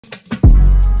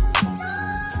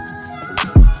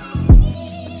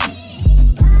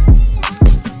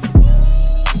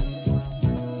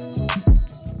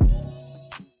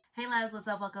guys, what's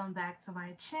up? Welcome back to my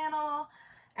channel.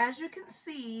 As you can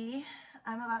see,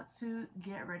 I'm about to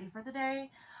get ready for the day.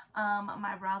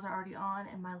 My brows are already on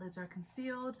and my lids are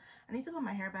concealed. I need to put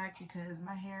my hair back because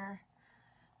my hair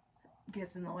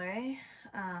gets in the way.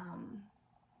 I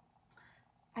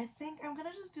think I'm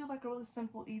gonna just do like a really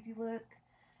simple, easy look.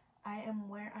 I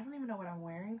don't even know what I'm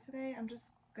wearing today. I'm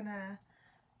just gonna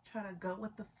try to go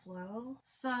with the flow.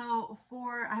 So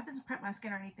I haven't prepped my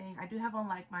skin or anything. I do have on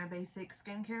like my basic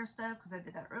skincare stuff because I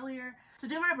did that earlier. To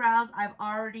do my brows, I've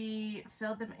already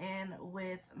filled them in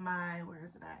with my, where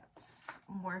is it at?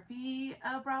 Morphe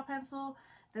brow pencil.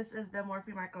 This is the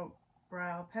Morphe Micro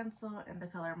Brow Pencil in the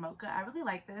color Mocha. I really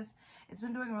like this. It's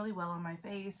been doing really well on my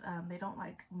face. They don't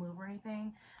like move or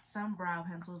anything. Some brow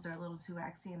pencils, they're a little too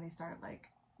waxy and they start like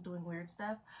doing weird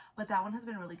stuff, but that one has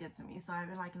been really good to me, so I've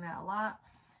been liking that a lot.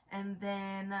 And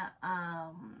then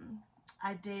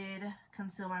I did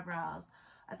conceal my brows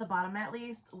at the bottom, at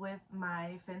least, with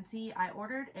my Fenty. I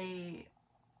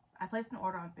placed an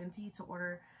order on Fenty to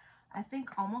order, I think,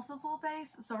 almost a full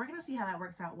face, so we're gonna see how that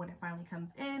works out when it finally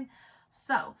comes in.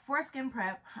 So for skin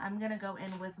prep, I'm gonna go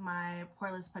in with my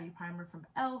Poreless Putty Primer from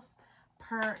e.l.f.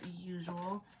 per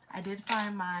usual. I did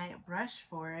find my brush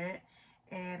for it,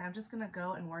 and I'm just gonna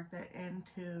go and work that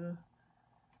into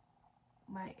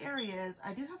my areas.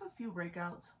 I do have a few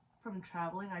breakouts from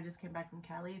traveling. I just came back from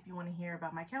Cali. If you want to hear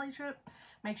about my Cali trip,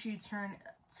 make sure you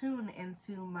tune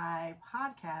into my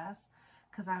podcast,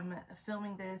 because I'm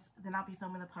filming this, then I'll be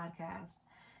filming the podcast,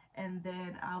 and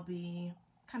then I'll be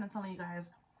kind of telling you guys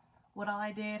what all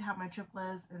I did, how my trip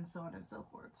was, and so on and so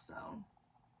forth. So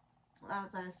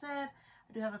as I said,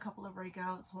 I do have a couple of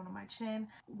breakouts, one on my chin.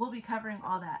 We'll be covering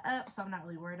all that up, so I'm not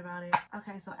really worried about it.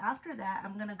 Okay, so after that,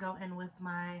 I'm gonna go in with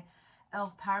my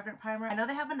e.l.f. Power Grip Primer. I know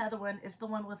they have another one. It's the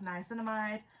one with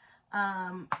niacinamide.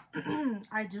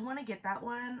 I do want to get that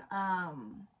one.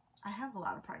 I have a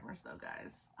lot of primers though,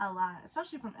 guys. A lot,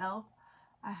 especially from e.l.f.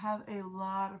 I have a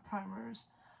lot of primers,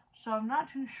 so I'm not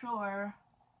too sure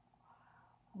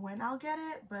when I'll get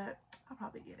it, but I'll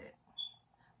probably get it.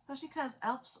 Especially because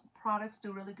e.l.f.'s products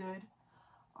do really good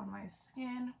on my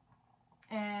skin.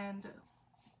 And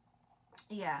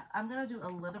yeah, I'm gonna do a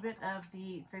little bit of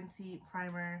the Fenty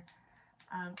primer.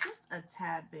 Just a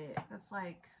tad bit. That's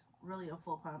like really a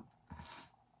full pump.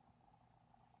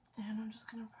 And I'm just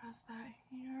gonna press that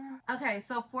here. Okay,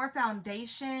 so for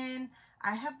foundation,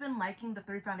 I have been liking the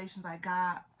 3 foundations I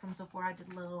got from Sephora. I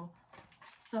did a little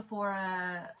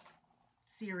Sephora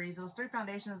series. It was 3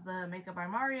 foundations: the Makeup by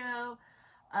Mario,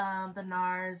 the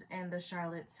NARS, and the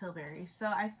Charlotte's Tilbury. So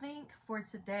I think for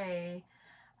today,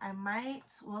 I might,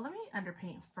 well, let me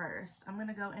underpaint first. I'm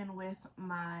gonna go in with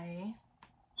my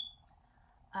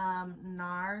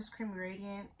NARS Creamy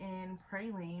Radiant in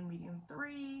Praline medium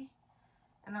 3,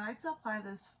 and I like to apply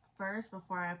this first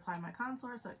before I apply my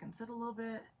contour so it can sit a little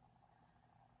bit.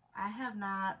 I have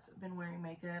not been wearing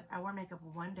makeup. I wore makeup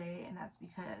one day, and that's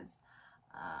because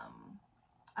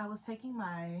I was taking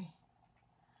my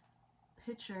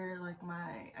picture, like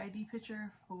my ID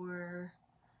picture for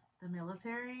the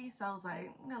military, so I was like,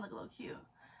 I'm gonna look a little cute,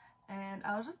 and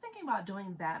I was just thinking about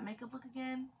doing that makeup look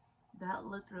again. That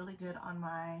looked really good on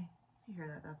my, you hear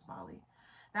that, that's Molly.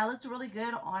 That looked really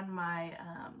good on my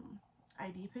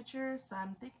ID picture, so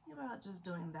I'm thinking about just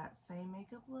doing that same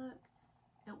makeup look.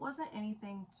 It wasn't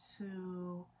anything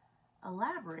too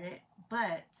elaborate,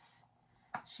 but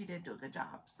she did do a good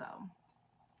job. So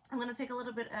I'm going to take a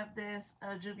little bit of this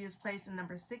Juvia's Place in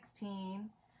number 16,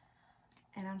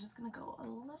 and I'm just going to go a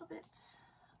little bit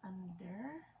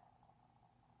under,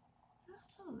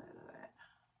 just a little bit.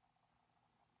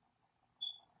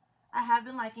 I have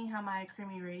been liking how my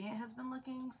Creamy Radiant has been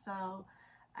looking, so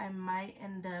I might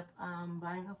end up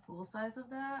buying a full size of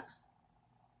that.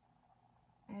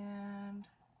 And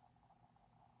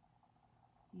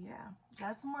yeah,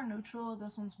 that's more neutral.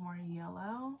 This one's more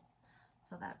yellow,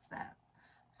 so that's that.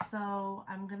 So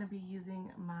I'm gonna be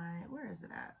using my, where is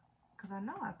it at? Because I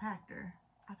know I packed her,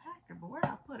 but where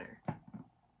did I put her?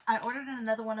 I ordered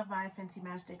another one of my Fenty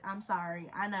Matchstick. I'm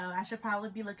sorry, I know I should probably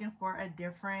be looking for a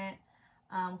different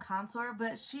contour,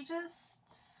 but she just,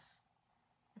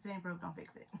 if it ain't broke, don't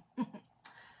fix it.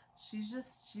 she's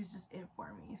just it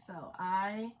for me. So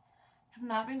I have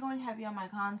not been going heavy on my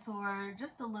contour,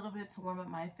 just a little bit to warm up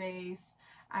my face.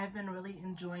 I've been really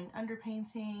enjoying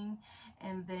underpainting,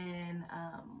 and then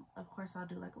of course I'll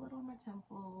do like a little on my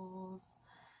temples.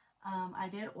 I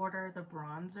did order the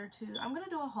bronzer too. I'm gonna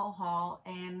do a whole haul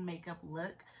and makeup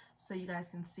look so you guys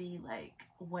can see like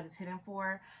what it's hidden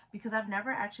for, because I've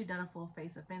never actually done a full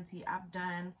face of Fenty. I've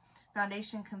done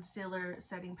foundation, concealer,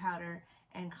 setting powder,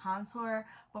 and contour,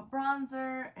 but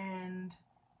bronzer and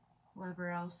whatever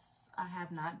else I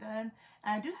have not done.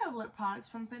 And I do have lip products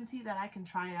from Fenty that I can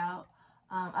try out.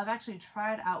 I've actually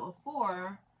tried out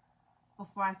before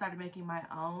I started making my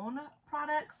own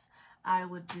products. I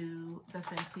would do the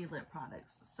Fenty lip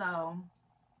products. So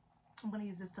I'm going to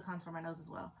use this to contour my nose as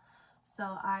well. So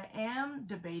I am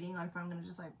debating on if I'm going to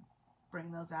just like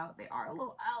bring those out. They are a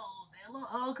little old. They're a little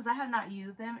old because I have not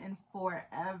used them in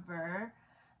forever.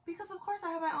 Because of course I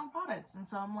have my own products. And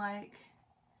so I'm like,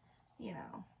 you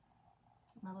know,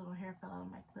 my little hair fell out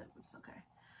of my clip. It's okay.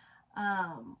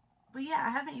 But yeah, I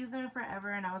haven't used them in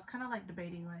forever. And I was kind of like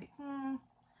debating like,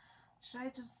 should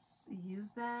I just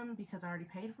use them because I already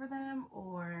paid for them,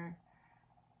 or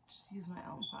just use my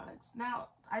own products? Now,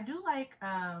 I do like,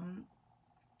 I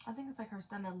think it's like her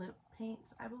Stunna lip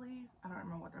paints, I believe. I don't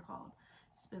remember what they're called.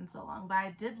 It's been so long. But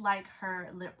I did like her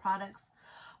lip products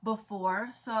before.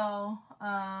 So,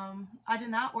 I did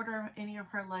not order any of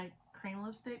her like cream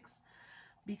lipsticks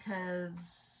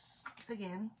because,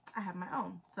 again, I have my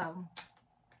own. So,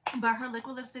 but her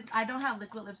liquid lipsticks, I don't have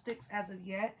liquid lipsticks as of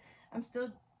yet. I'm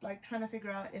still like trying to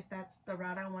figure out if that's the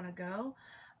route I want to go.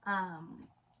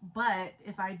 But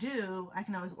if I do, I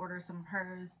can always order some of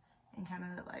hers and kind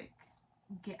of like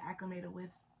get acclimated with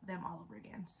them all over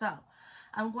again. So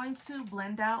I'm going to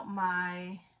blend out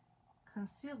my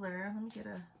concealer. Let me get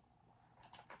a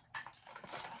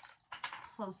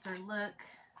closer look.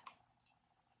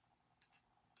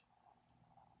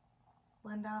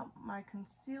 Blend out my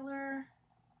concealer.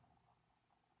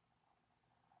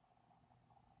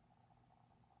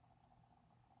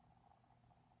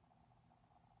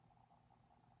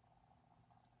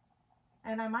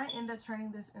 And I might end up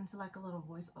turning this into like a little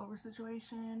voiceover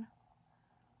situation.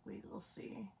 We'll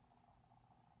see.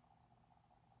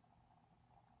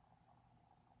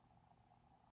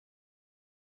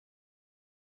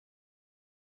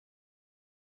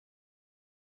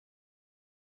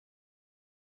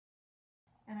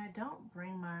 And I don't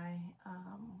bring my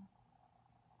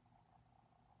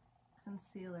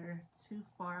concealer too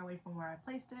far away from where I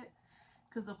placed it,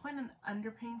 because the point in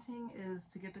underpainting is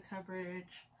to get the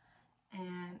coverage,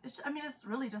 and it's, I mean, it's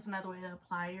really just another way to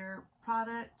apply your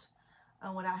product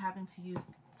without having to use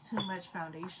too much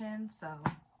foundation. So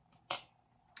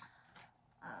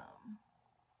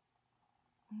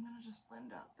I'm gonna just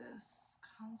blend out this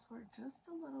contour just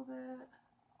a little bit.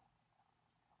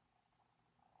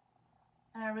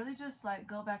 And I really just like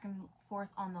go back and forth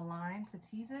on the line to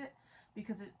tease it,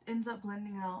 because it ends up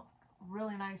blending out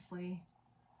really nicely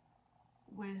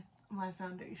with my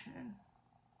foundation.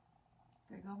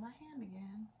 There go my hand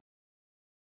again.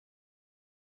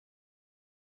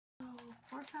 So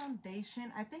for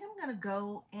foundation, I think I'm gonna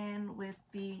go in with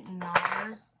the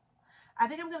NARS. I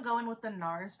think I'm gonna go in with the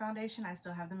NARS foundation. I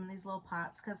still have them in these little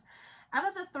pots because out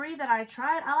of the three that I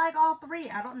tried, I like all three.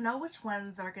 I don't know which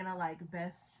ones are gonna like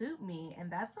best suit me, and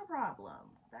that's a problem.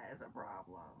 That is a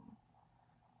problem.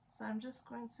 So I'm just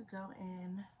going to go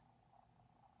in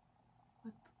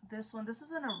with this one. This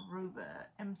is an Aruba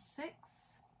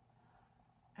M6,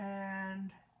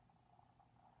 and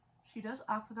she does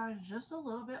oxidize just a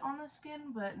little bit on the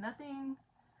skin, but nothing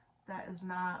that is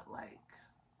not like,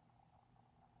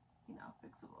 you know,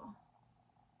 fixable.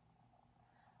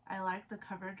 I like the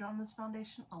coverage on this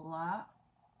foundation a lot.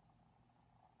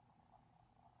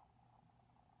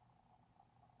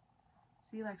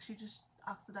 See, like she just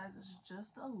oxidizes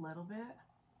just a little bit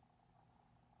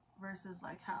versus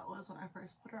like how it was when I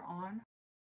first put her on.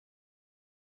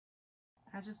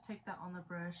 I just take that on the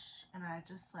brush and I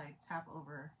just like tap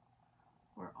over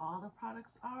where all the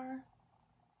products are.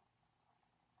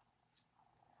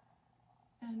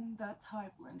 And that's how I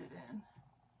blend it in.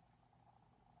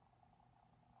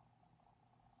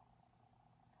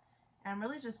 And I'm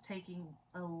really just taking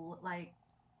like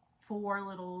 4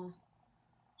 little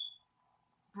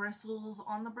bristles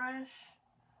on the brush,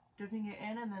 dipping it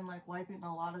in, and then like wiping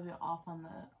a lot of it off on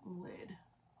the lid.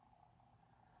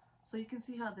 So you can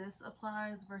see how this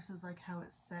applies versus like how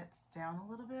it sets down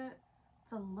a little bit.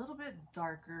 It's a little bit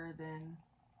darker than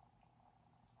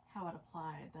how it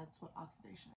applied. That's what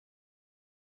oxidation is.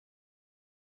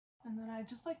 And then I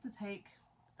just like to take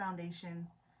foundation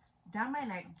down my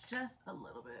neck just a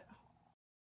little bit.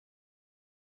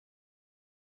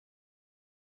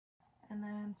 And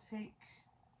then take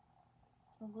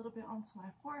a little bit onto my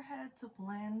forehead to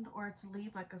blend, or to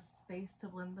leave like a space to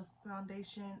blend the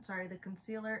foundation, sorry, the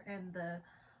concealer and the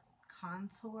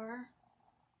contour.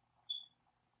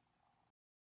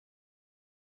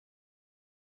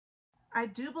 I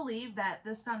do believe that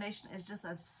this foundation is just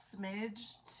a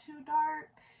smidge too dark.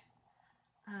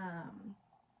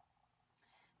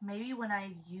 Maybe when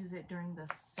I use it during the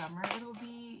summer, it'll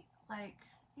be like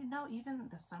You know, even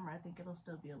the summer, I think it'll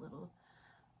still be a little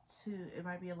too, it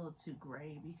might be a little too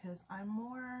gray because I'm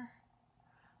more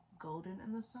golden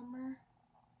in the summer.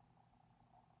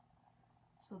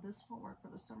 So this won't work for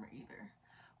the summer either.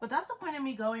 But that's the point of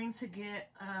me going to get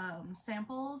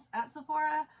samples at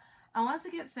Sephora. I wanted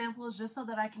to get samples just so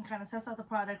that I can kind of test out the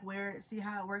product, see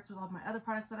how it works with all my other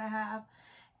products that I have,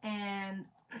 and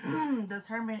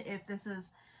determine if this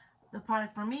is the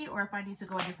product for me or if I need to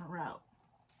go a different route.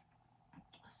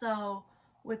 So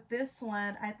with this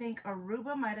one, I think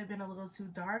Aruba might have been a little too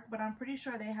dark, but I'm pretty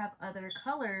sure they have other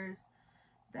colors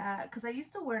that, because I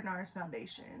used to wear NARS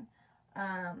foundation.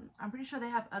 I'm pretty sure they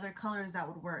have other colors that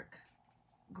would work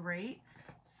great.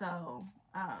 So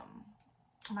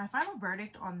my final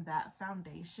verdict on that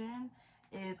foundation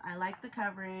is I like the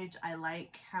coverage, I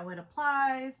like how it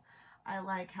applies, I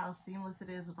like how seamless it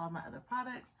is with all my other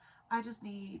products. I just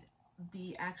need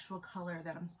the actual color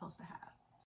that I'm supposed to have.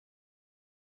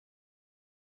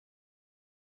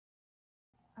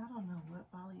 I don't know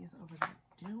what Bali is over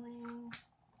there doing.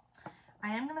 I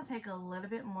am going to take a little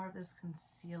bit more of this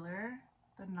concealer,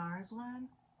 the NARS one,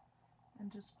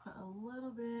 and just put a little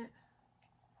bit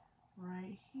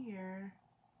right here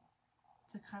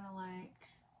to kind of like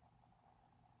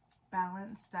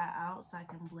balance that out so I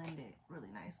can blend it really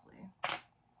nicely.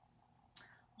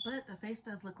 But the face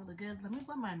does look really good. Let me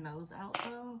blend my nose out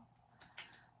though.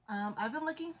 I've been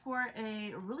looking for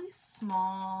a really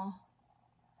small,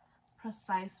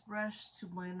 precise brush to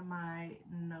blend my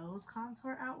nose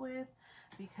contour out with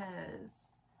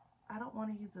because I don't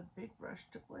want to use a big brush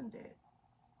to blend it.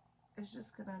 It's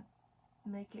just gonna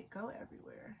make it go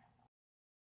everywhere.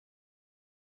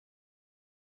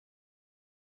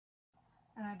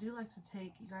 And I do like to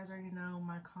take, you guys already know,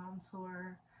 my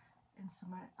contour into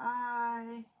my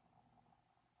eye,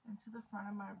 into the front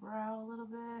of my brow a little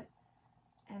bit,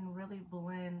 and really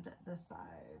blend the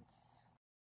sides.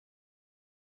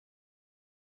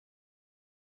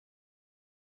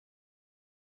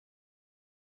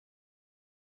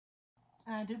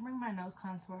 And I do bring my nose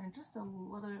contour in just a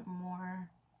little bit more.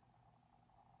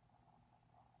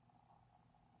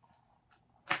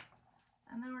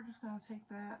 And then we're just going to take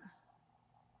that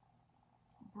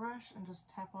brush and just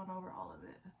tap on over all of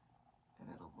it. And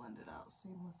it'll blend it out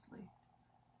seamlessly.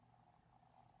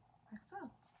 Like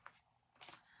so.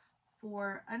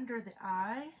 For under the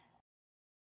eye,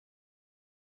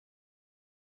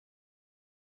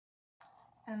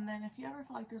 and then if you ever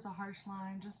feel like there's a harsh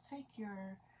line, just take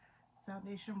your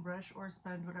foundation brush or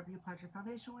sponge, whatever you apply your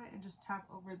foundation with, and just tap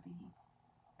over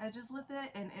the edges with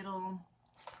it, and it'll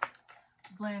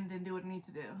blend and do what it needs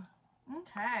to do.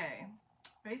 Okay,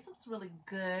 face looks really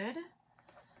good.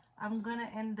 I'm gonna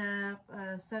end up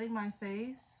setting my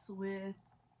face with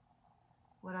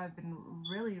what I've been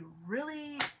really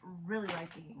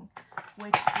liking,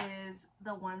 which is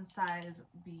the One Size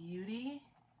Beauty.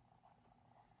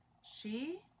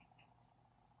 She's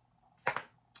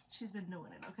been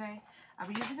doing it, okay? I've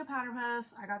been using a powder puff.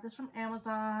 I got this from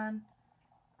Amazon.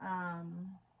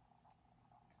 And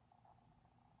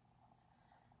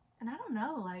I don't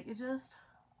know, like, it just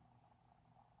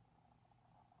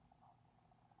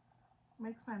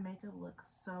makes my makeup look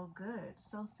so good.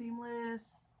 So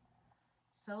seamless,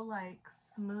 so like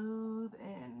smooth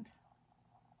and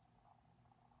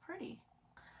pretty.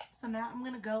 So now I'm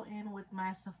gonna go in with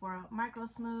my Sephora Micro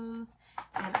Smooth,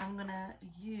 and I'm gonna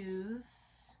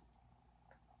use,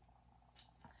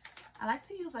 I like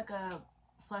to use like a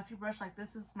fluffy brush, like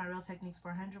this is my Real Techniques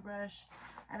 400 brush.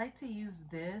 I like to use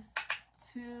this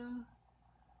to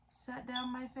set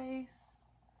down my face,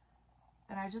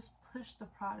 and I just push the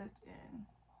product in.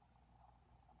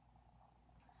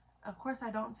 Of course,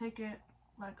 I don't take it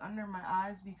like under my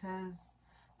eyes because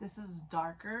this is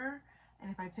darker,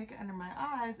 and if I take it under my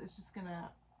eyes, it's just gonna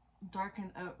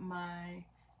darken up my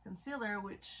concealer,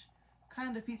 which kind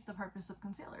of defeats the purpose of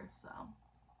concealer. So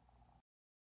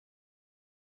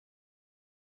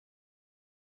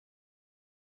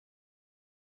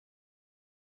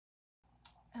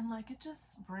and like it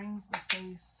just brings the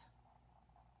face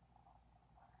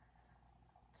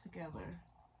together.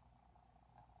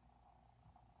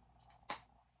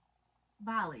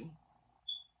 Bali,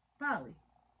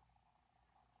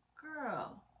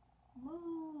 girl,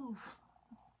 move.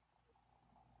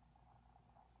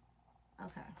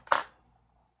 Okay,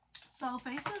 so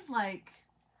face is like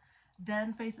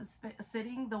done, face is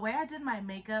sitting. The way I did my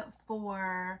makeup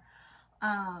for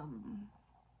my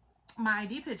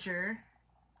ID picture,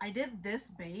 I did this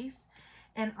base,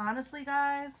 and honestly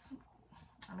guys,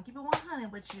 I'm gonna keep it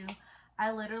 100 with you.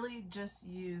 I literally just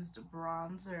used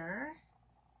bronzer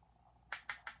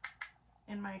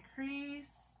in my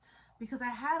crease, because I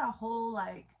had a whole,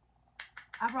 like,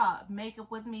 I brought makeup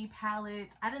with me,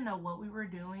 palettes. I didn't know what we were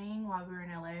doing while we were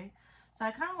in LA. So I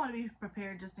kind of want to be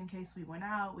prepared just in case we went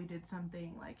out, we did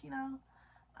something, like, you know.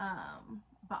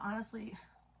 But honestly,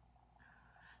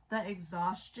 the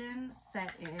exhaustion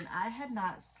set in. I had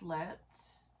not slept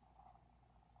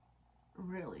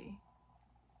really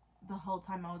the whole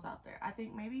time I was out there. I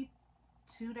think maybe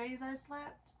 2 days I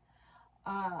slept.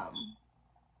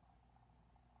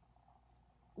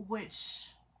 Which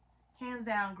hands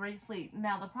down, great sleep.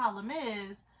 Now the problem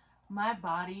is my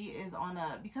body is on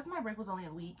a, because my break was only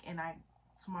a week and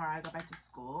tomorrow I go back to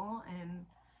school and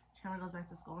Chandler goes back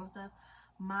to school and stuff.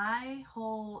 My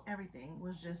whole everything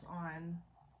was just on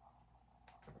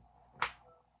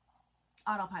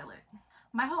autopilot.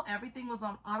 My whole everything was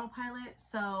on autopilot,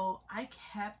 so I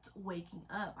kept waking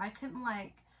up. I couldn't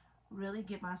like really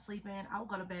get my sleep in. I would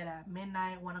go to bed at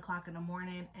midnight, 1 o'clock in the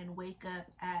morning, and wake up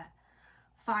at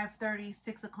 5:30,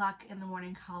 6 o'clock in the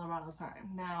morning Colorado time.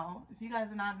 Now, if you guys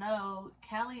do not know,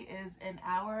 Cali is an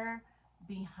hour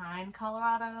behind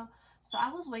Colorado, so I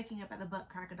was waking up at the butt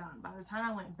crack of dawn. By the time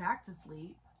I went back to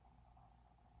sleep,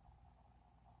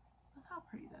 look how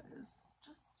pretty that is.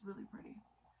 Just really pretty.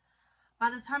 By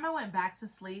the time I went back to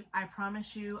sleep, I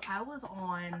promise you, I was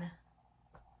on,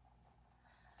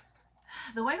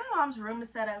 the way my mom's room is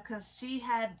set up, because she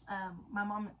had, my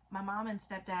mom and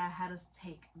stepdad had us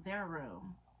take their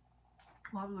room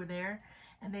while we were there,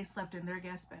 and they slept in their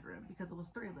guest bedroom, because it was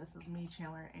 3 of us, it was me,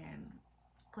 Chandler, and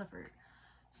Clifford.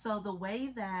 So the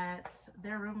way that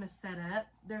their room is set up,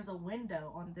 there's a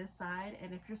window on this side,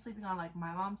 and if you're sleeping on like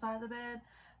my mom's side of the bed,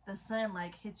 the sun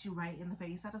like hits you right in the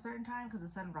face at a certain time because the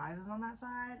sun rises on that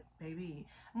side. Baby,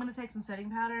 I'm gonna take some setting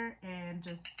powder and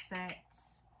just set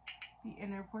the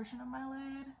inner portion of my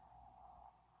lid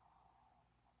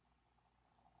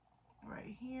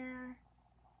right here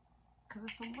because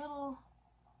it's a little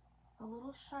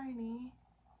shiny.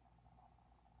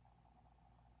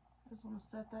 I just want to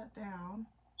set that down.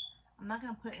 I'm not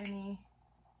gonna put any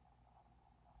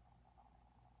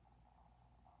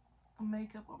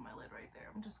makeup on my lid right there.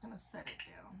 I'm just gonna set it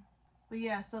down. But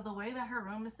yeah, so the way that her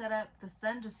room is set up, the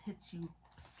sun just hits you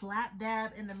slap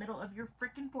dab in the middle of your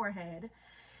freaking forehead.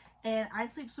 And I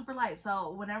sleep super light, so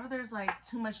whenever there's like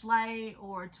too much light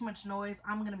or too much noise,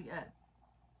 I'm gonna be up.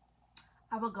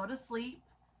 I will go to sleep,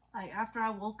 like after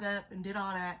I woke up and did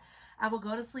all that, I will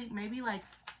go to sleep maybe like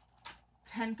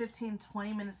 10, 15,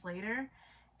 20 minutes later,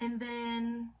 and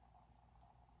then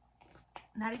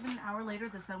not even an hour later,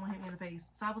 the sun will hit me in the face.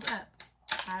 So I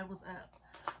was up.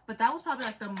 But that was probably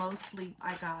like the most sleep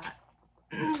I got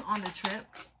on the trip,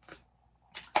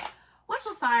 which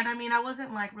was fine. I mean, I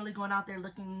wasn't like really going out there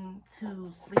looking to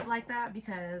sleep like that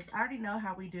because I already know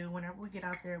how we do. Whenever we get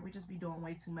out there, we just be doing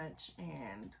way too much,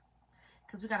 and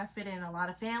because we got to fit in a lot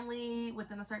of family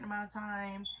within a certain amount of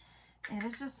time, and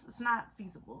it's not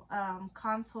feasible.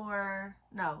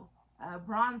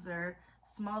 Bronzer,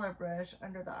 smaller brush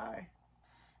under the eye.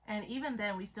 And even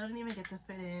then, we still didn't even get to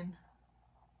fit in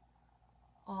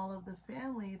all of the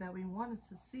family that we wanted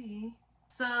to see.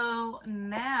 So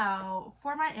now,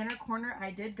 for my inner corner, I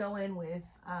did go in with,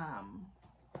 I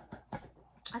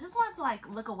just wanted to like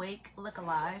look awake, look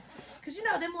alive. Because you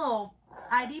know, them little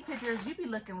ID pictures, you be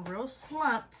looking real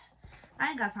slumped. I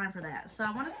ain't got time for that. So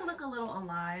I wanted to look a little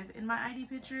alive in my ID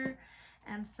picture.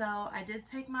 And so I did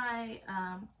take my,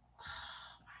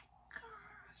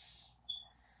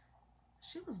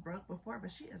 she was broke before,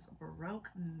 but she is broke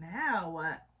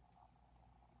now.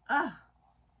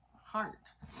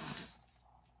 Heart.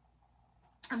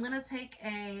 I'm going to take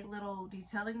a little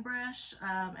detailing brush,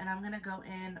 and I'm going to go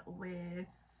in with,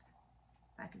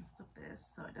 I can flip this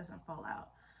so it doesn't fall out,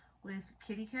 with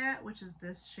Kitty Cat, which is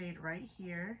this shade right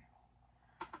here.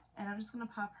 And I'm just going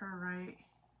to pop her right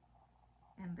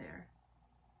in there.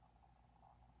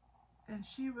 And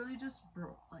she really just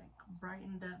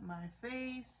brightened up my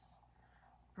face,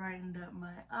 brightened up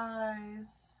my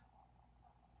eyes,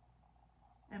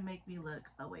 and make me look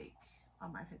awake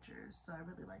on my pictures. So I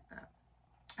really like that.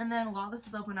 And then while this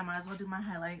is open, I might as well do my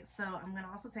highlights. So I'm going to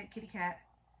also take Kitty Cat.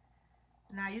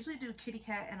 Now I usually do Kitty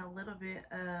Cat and a little bit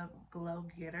of Glow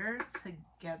Getter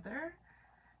together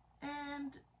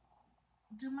and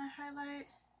do my highlight.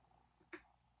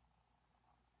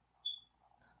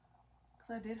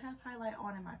 Because I did have highlight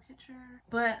on in my picture.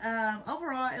 But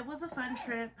overall, it was a fun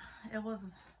trip. It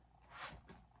was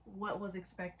what was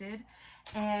expected.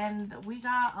 And we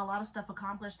got a lot of stuff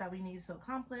accomplished that we needed to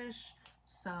accomplish.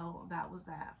 So that was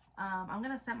that. I'm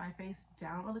going to set my face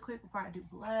down really quick before I do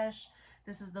blush.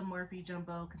 This is the Morphe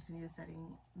Jumbo Continuous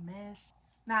Setting Mist.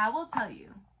 Now, I will tell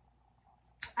you,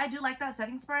 I do like that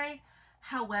setting spray.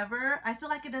 However, I feel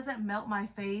like it doesn't melt my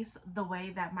face the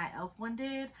way that my e.l.f. one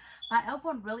did. My e.l.f.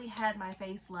 one really had my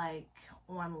face like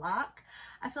on lock.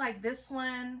 I feel like this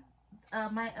one,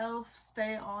 my e.l.f.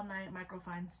 Stay All Night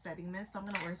Microfine Setting Mist, so I'm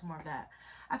going to wear some more of that.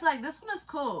 I feel like this one is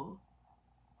cool.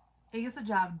 It gets the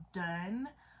job done,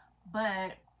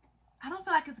 but I don't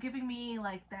feel like it's giving me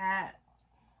like that.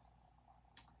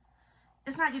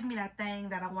 It's not giving me that thing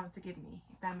that I want it to give me,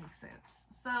 if that makes sense.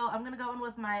 So I'm going to go in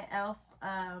with my e.l.f.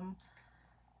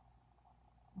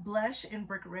 Blush in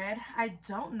Brick Red. I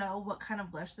don't know what kind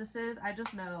of blush this is. I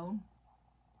just know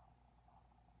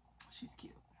she's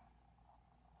cute.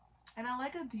 And I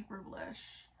like a deeper blush.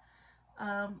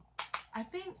 I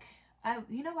think,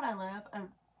 you know what I love?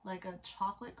 Like a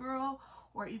chocolate girl,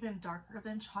 or even darker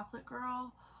than chocolate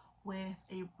girl with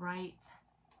a bright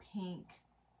pink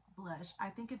blush. I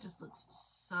think it just looks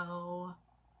so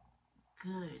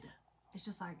good. It's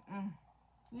just like,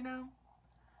 you know,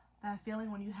 that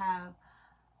feeling when you have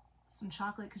some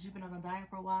chocolate because you've been on a diet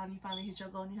for a while and you finally hit your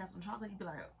goal and you have some chocolate, you'd be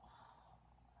like, oh,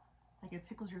 like it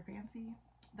tickles your fancy.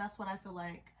 That's what I feel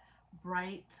like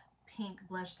bright pink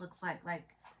blush looks like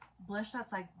blush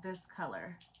that's like this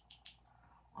color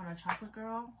on a chocolate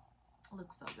girl. It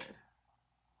looks so good.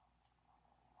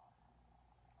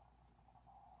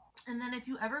 And then if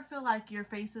you ever feel like your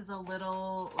face is a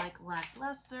little like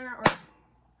lackluster, or I'm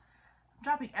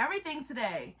dropping everything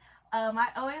today, I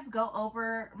always go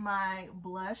over my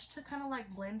blush to kind of like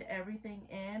blend everything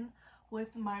in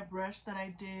with my brush that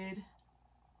I did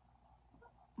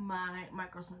my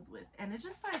micro smooth with, and it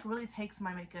just like really takes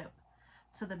my makeup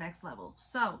to the next level.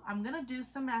 So I'm gonna do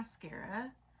some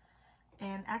mascara,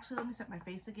 and actually let me set my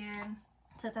face again.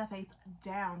 Set that face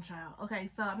down, child. Okay,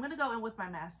 so I'm gonna go in with my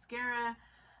mascara.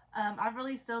 I've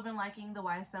really still been liking the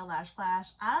YSL Lash Clash.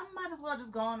 I might as well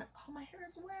just go on. Oh, my hair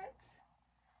is wet.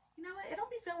 You know what? It don't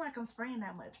be feeling like I'm spraying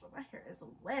that much, but my hair is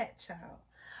wet, child.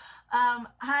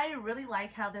 I really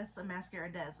like how this mascara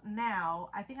does. Now,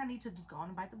 I think I need to just go on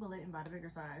and bite the bullet and buy the bigger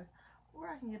size, or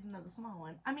I can get another small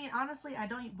one. I mean, honestly, I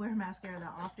don't wear mascara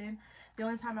that often. The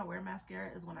only time I wear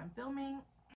mascara is when I'm filming.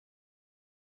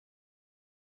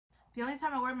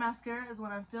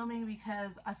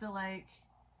 Because I feel like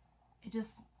it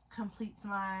just completes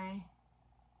my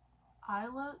eye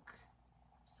look.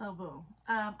 So boom.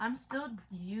 I'm still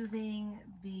using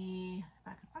the, if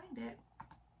I could find it,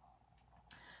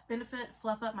 Benefit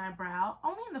Fluff Up My Brow.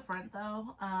 Only in the front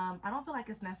though. I don't feel like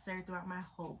it's necessary throughout my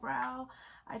whole brow.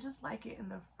 I just like it in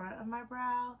the front of my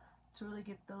brow to really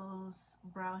get those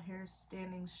brow hairs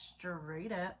standing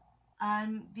straight up.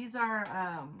 These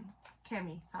are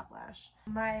Cami Top Lash.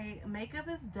 My makeup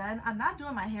is done. I'm not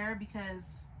doing my hair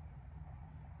because,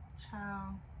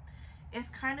 child, it's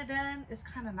kind of done, it's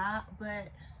kind of not,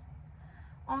 but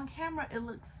on camera it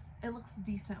looks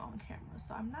decent on camera,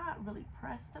 so I'm not really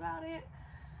pressed about it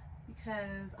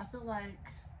because I feel like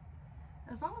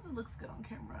as long as it looks good on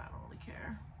camera, I don't really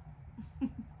care.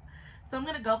 So I'm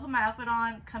gonna go put my outfit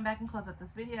on, come back and close up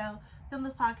this video, film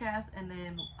this podcast, and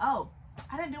then, oh,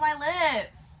 I didn't do my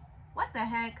lips. What the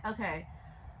heck? Okay,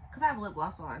 because I have lip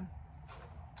gloss on.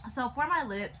 So for my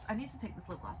lips, I need to take this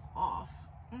lip gloss off.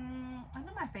 I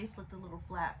know my face looked a little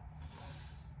flat.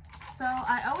 So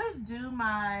I always do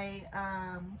my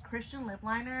Christian lip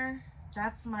liner.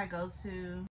 That's my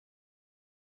go-to.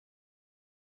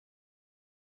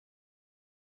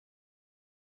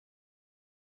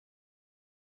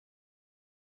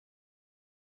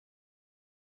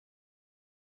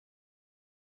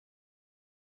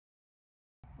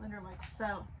 Blender like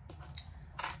so.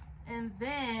 And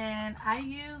then I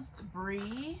used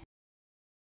Brie.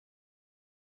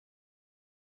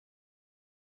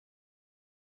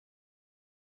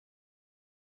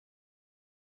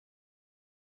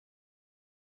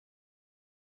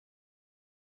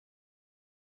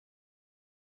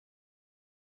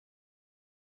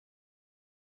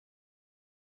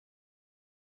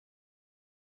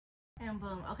 And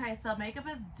boom. Okay, so makeup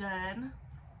is done.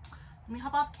 Let me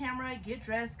hop off camera, get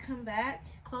dressed, come back,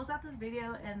 close out this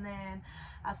video, and then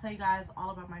I'll tell you guys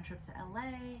all about my trip to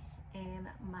LA and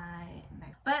my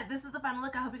next. But this is the final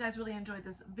look. I hope you guys really enjoyed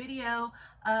this video.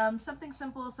 Something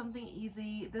simple, something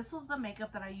easy. This was the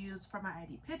makeup that I used for my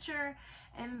ID picture,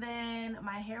 and then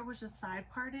my hair was just side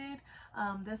parted.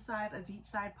 This side, a deep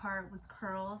side part with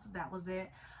curls. That was it.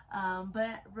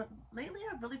 But lately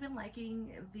I've really been liking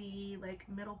the like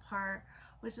middle part,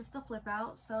 which is the flip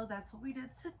out. So that's what we did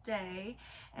today.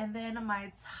 And then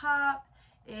my top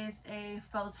is a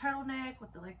faux turtleneck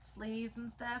with the like sleeves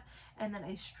and stuff, and then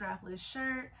a strapless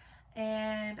shirt.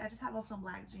 and I just have on some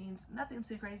black jeans. Nothing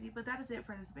too crazy, but that is it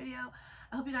for this video.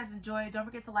 I hope you guys enjoyed. Don't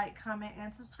forget to like, comment,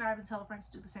 and subscribe, and tell a friend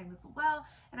to do the same as well,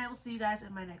 and I will see you guys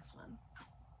in my next one.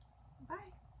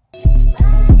 Bye.